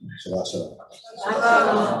Shabbat shalom.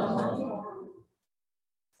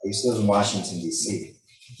 I used to live in Washington, D.C.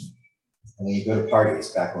 And when you go to parties,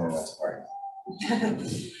 back when we went to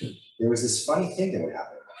parties, there was this funny thing that would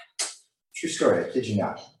happen. True story, I kid you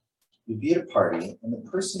not. You'd be at a party, and the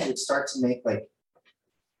person would start to make like,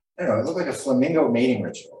 I don't know, it looked like a flamingo mating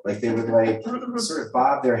ritual. Like they would like sort of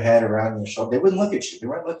bob their head around your shoulder. They wouldn't look at you. They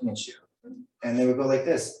weren't looking at you. And they would go like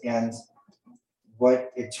this. And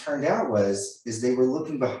what it turned out is they were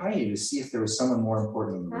looking behind you to see if there was someone more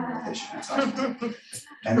important in the room that they should be talking to.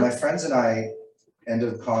 And my friends and I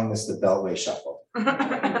ended up calling this the Beltway Shuffle.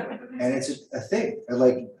 And it's a thing,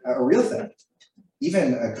 like a real thing,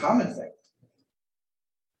 even a common thing.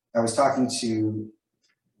 I was talking to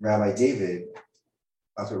Rabbi David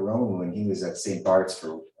Dr. Romu when he was at St. Bart's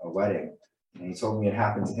for a wedding, and he told me it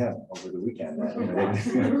happened to him over the weekend.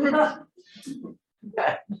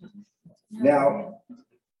 Now,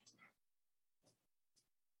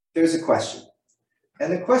 there's a question.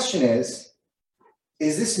 And the question is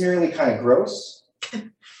this merely kind of gross?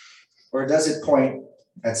 Or does it point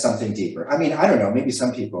at something deeper? I mean, I don't know, maybe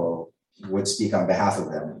some people would speak on behalf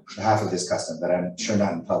of this custom, but I'm sure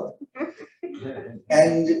not in public.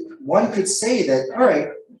 And one could say that, all right,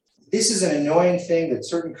 this is an annoying thing that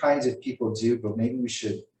certain kinds of people do, but maybe we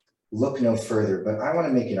should look no further. But I want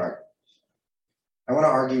to make an argument. I want to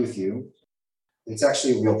argue with you. It's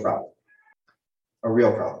actually a real problem. A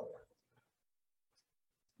real problem.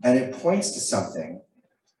 And it points to something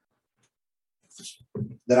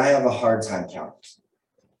that I have a hard time counting.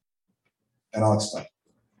 And I'll explain.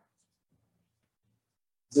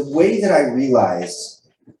 The way that I realized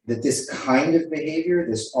that this kind of behavior,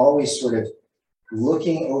 this always sort of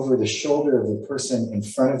looking over the shoulder of the person in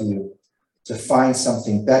front of you to find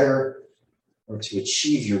something better or to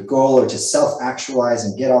achieve your goal or to self-actualize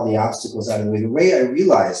and get all the obstacles out of the way I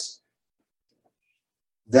realized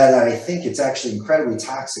that I think it's actually incredibly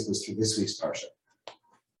toxic was through this week's Parsha.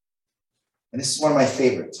 And this is one of my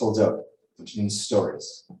favorites, Toldot, which means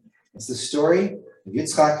stories. It's the story of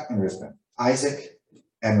Yitzchak and Rivka, Isaac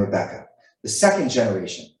and Rebecca, the second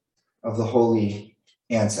generation of the holy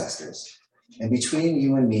ancestors. And between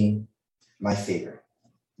you and me, my favorite.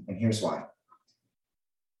 And here's why.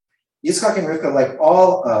 Yitzchak and Rivka, like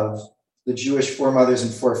all of the Jewish foremothers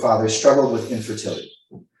and forefathers, struggled with infertility.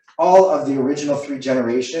 All of the original three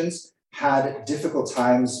generations had difficult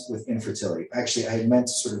times with infertility. Actually, I had meant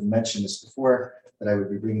to sort of mention this before, that I would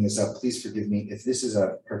be bringing this up. Please forgive me. If this is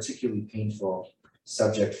a particularly painful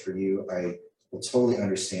subject for you, I will totally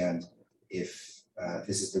understand if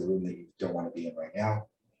this is the room that you don't want to be in right now.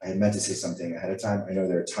 I had meant to say something ahead of time. I know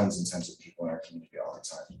there are tons and tons of people in our community all the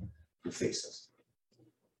time who face this.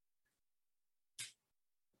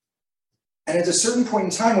 And at a certain point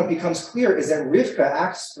in time, what becomes clear is that Rivka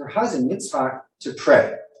asks her husband, Yitzchak, to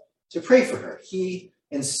pray for her. He,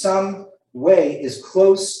 in some way, is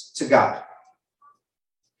close to God.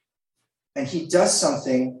 And he does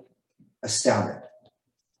something astounding.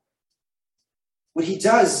 What he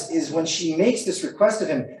does is when she makes this request of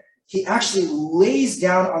him, he actually lays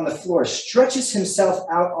down on the floor, stretches himself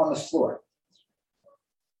out on the floor.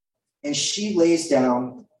 And she lays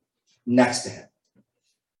down next to him.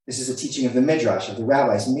 This is a teaching of the Midrash, of the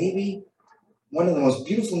rabbis. Maybe one of the most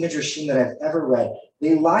beautiful Midrashim that I've ever read.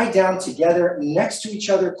 They lie down together, next to each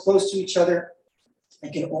other, close to each other. I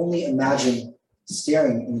can only imagine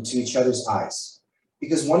staring into each other's eyes.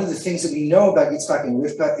 Because one of the things that we know about Yitzchak and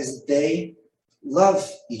Rivka is that they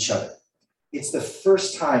love each other. It's the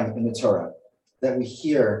first time in the Torah that we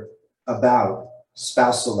hear about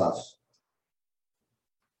spousal love.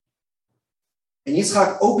 And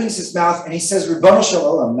Yitzchak opens his mouth and he says, Ribono Shel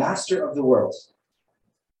Olam, master of the world,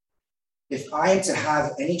 if I am to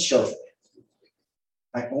have any children,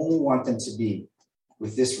 I only want them to be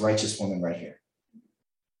with this righteous woman right here.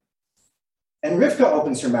 And Rivka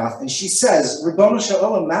opens her mouth and she says, Ribono Shel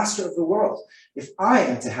Olam, master of the world, if I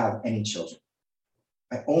am to have any children,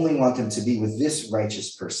 I only want them to be with this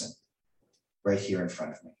righteous person right here in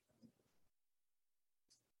front of me.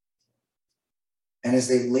 And as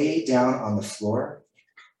they lay down on the floor,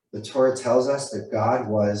 the Torah tells us that God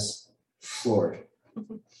was floored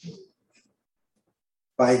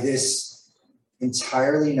by this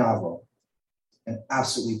entirely novel and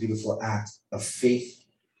absolutely beautiful act of faith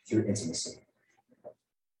through intimacy.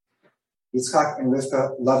 Yitzchak and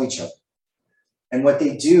Rivka love each other. And what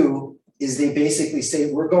they do is they basically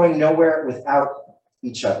say, we're going nowhere without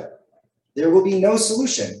each other. There will be no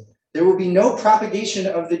solution. There will be no propagation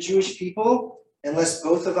of the Jewish people unless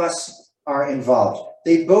both of us are involved.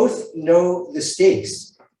 They both know the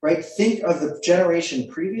stakes, right? Think of the generation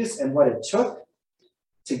previous and what it took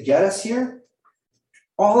to get us here.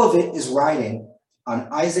 All of it is riding on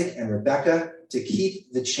Isaac and Rebekah to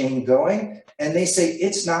keep the chain going. And they say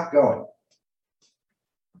it's not going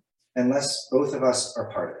unless both of us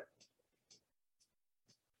are part of it.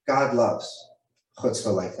 God loves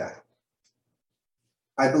chutzpah like that.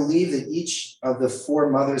 I believe that each of the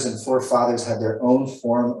four mothers and four fathers had their own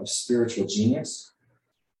form of spiritual genius.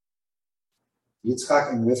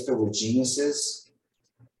 Yitzchak and Rivka were geniuses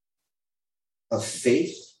of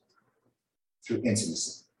faith through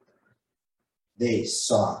intimacy. They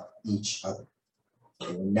saw each other.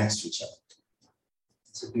 They were next to each other.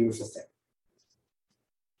 It's a beautiful thing.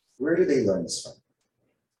 Where did they learn this from?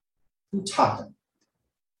 Who taught them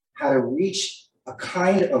how to reach a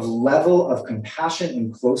kind of level of compassion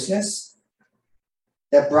and closeness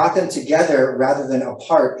that brought them together rather than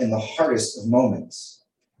apart in the hardest of moments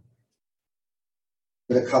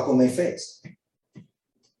that a couple may face?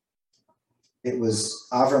 It was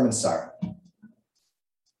Avram and Sarah.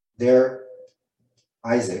 They're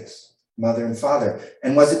Isaac's mother and father.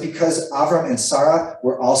 And was it because Avram and Sarah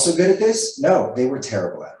were also good at this? No, they were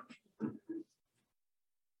terrible at it.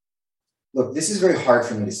 Look, this is very hard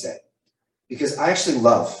for me to say because I actually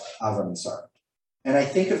love Avram and Sarah. And I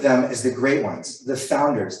think of them as the great ones, the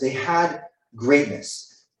founders. They had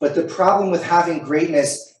greatness. But the problem with having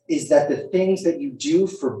greatness is that the things that you do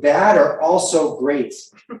for bad are also great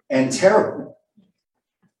and terrible.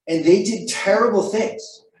 And they did terrible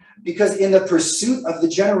things because in the pursuit of the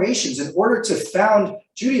generations, in order to found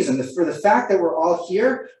Judaism, for the fact that we're all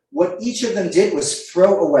here, what each of them did was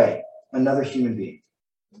throw away another human being.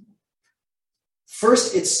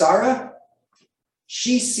 First, it's Sarah.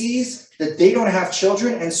 She sees that they don't have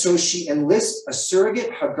children, and so she enlists a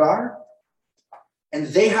surrogate, Hagar, and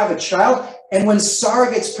they have a child. And when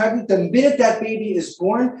Sarah gets pregnant, the minute that baby is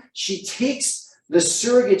born, she takes the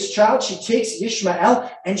surrogate's child, she takes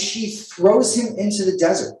Yishmael, and she throws him into the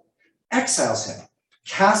desert, exiles him,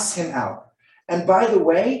 casts him out. And by the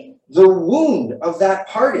way, the wound of that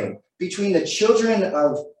parting between the children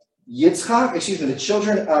of Yitzchak, the children of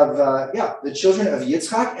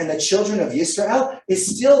Yitzchak and the children of Yisrael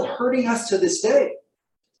is still hurting us to this day.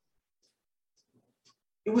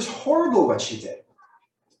 It was horrible what she did.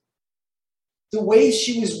 The way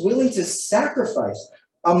she was willing to sacrifice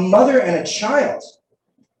a mother and a child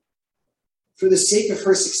for the sake of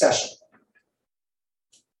her succession.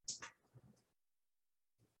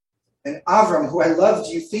 And Avram, who I love,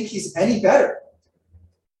 do you think he's any better?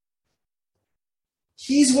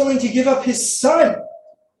 He's willing to give up his son.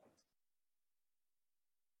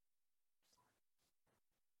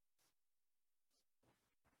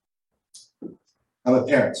 I'm a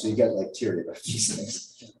parent, so you get like teary about these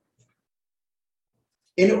things.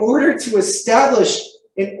 In order to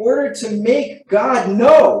make God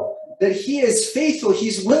know that he is faithful,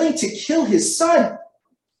 he's willing to kill his son.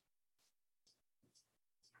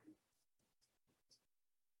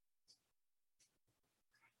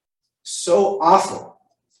 So awful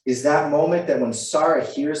is that moment that when Sarah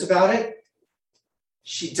hears about it,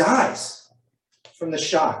 she dies from the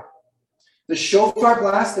shock. The shofar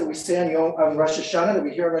blast that we say on Rosh Hashanah, that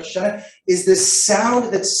we hear on Rosh Hashanah, is the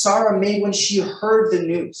sound that Sarah made when she heard the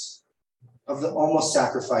news of the almost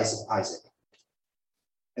sacrifice of Isaac.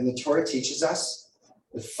 And the Torah teaches us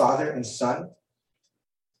that father and son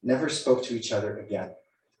never spoke to each other again.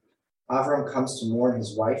 Avram comes to mourn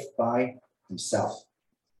his wife by himself.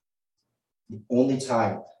 The only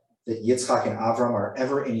time that Yitzchak and Avram are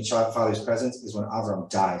ever in each father's presence is when Avram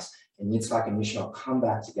dies, and Yitzchak and Yishmael come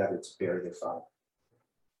back together to bury their father.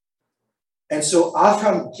 And so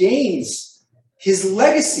Avram gains his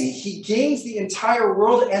legacy. He gains the entire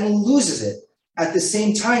world and loses it at the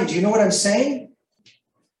same time. Do you know what I'm saying?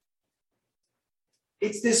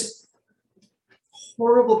 It's this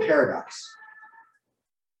horrible paradox.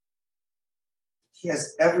 He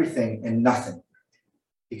has everything and nothing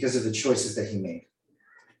because of the choices that he made.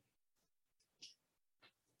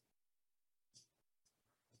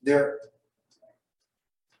 There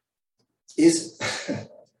is,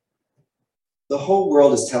 the whole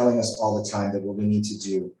world is telling us all the time that what we need to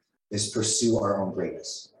do is pursue our own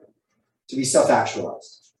greatness, to be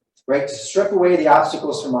self-actualized, right? To strip away the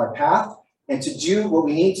obstacles from our path and to do what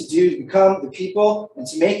we need to do to become the people and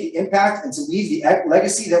to make the impact and to leave the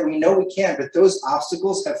legacy that we know we can. But those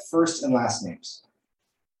obstacles have first and last names.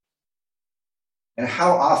 And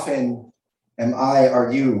how often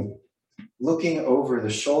are you looking over the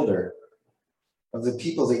shoulder of the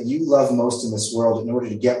people that you love most in this world in order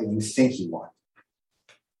to get what you think you want?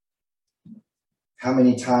 How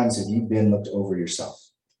many times have you been looked over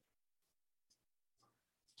yourself?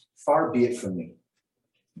 Far be it from me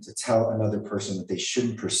to tell another person that they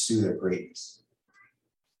shouldn't pursue their greatness.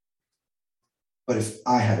 But if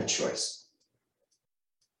I had a choice,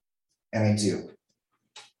 and I do,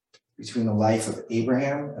 between the life of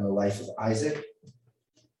Abraham and the life of Isaac,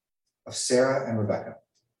 of Sarah and Rebecca,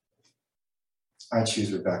 I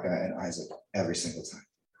choose Rebecca and Isaac every single time.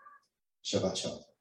 Shabbat shalom.